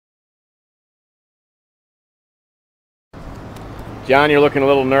John, you're looking a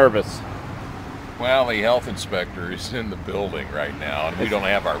little nervous. Well, the health inspector is in the building right now, and we don't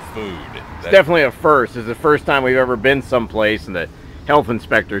have our food. It's definitely a first. It's the first time we've ever been someplace and the health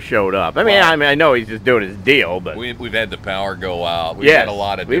inspector showed up. I mean, I know he's just doing his deal, but we've had the power go out. We've had a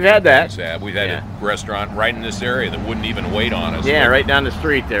lot of we've had that. We've had a restaurant right in this area that wouldn't even wait on us. Yeah, right down the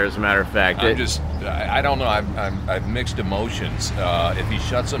street there, as a matter of fact. I don't know. I've mixed emotions. If he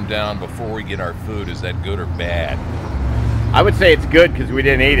shuts them down before we get our food, is that good or bad? I would say it's good because we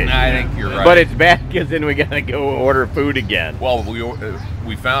didn't eat it. I think you're right. But it's bad because then we gotta go order food again. Well,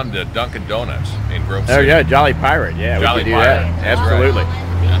 we found Dunkin' Donuts in Grove City. Oh yeah, Jolly Pirate. Yeah, Jolly we could do Pirate. that. Absolutely.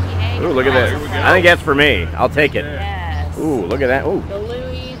 Right. Ooh, look at that. I think that's for me. I'll take it. Yes. Ooh, look at that. Ooh. The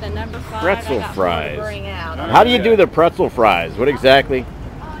Louis, the number 5. Pretzel fries. Bring out. How do you do the pretzel fries? What exactly?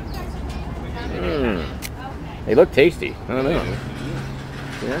 They look tasty. I don't know.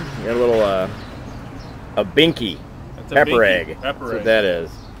 Yeah, you got a little a binky. Pepper egg. That's what that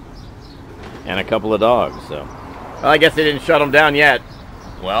is. And a couple of dogs. So, well, I guess they didn't shut them down yet.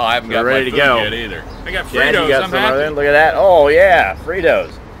 Well, I haven't got ready my to food go yet either. I got Jan, Fritos. you got I'm some happy. other? Look at that. Oh yeah,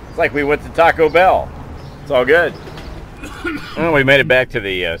 Fritos. It's like we went to Taco Bell. It's all good. Well, we made it back to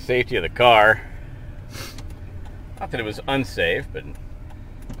the safety of the car. Not that it was unsafe, but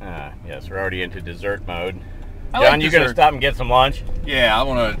yes, we're already into dessert mode. John, you gonna stop and get some lunch? Yeah, I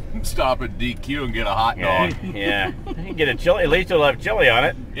want to stop at DQ and get a hot dog. Yeah. You can get a chili. At least it'll have chili on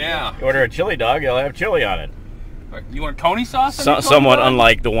it. Yeah. You order a chili dog, it'll have chili on it. You want Coney sauce? Somewhat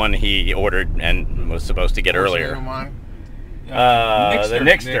unlike the one he ordered and was supposed to get earlier. The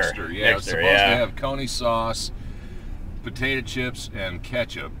Nixter. Yeah, it's supposed to have Coney sauce, potato chips, and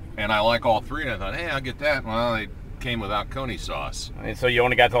ketchup. And I like all three, and I thought, hey, I'll get that. Well, they came without Coney sauce. And so you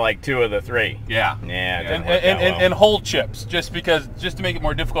only got to like 2 of the 3. Yeah. Yeah. And whole chips, just to make it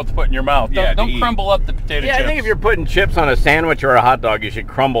more difficult to put in your mouth. Don't crumble up the potato chips. Yeah, I think if you're putting chips on a sandwich or a hot dog, you should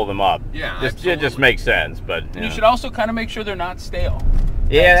crumble them up. Yeah, it just makes sense. But you should also kind of make sure they're not stale.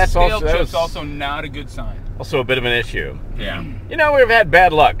 Yeah, that's stale chips also not a good sign. Also a bit of an issue. Yeah. You know, we've had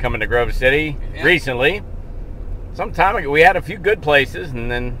bad luck coming to Grove City recently. Some time ago, we had a few good places, and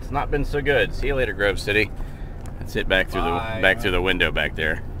then it's not been so good. See you later, Grove City. Let's sit back through the window back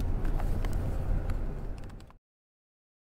there.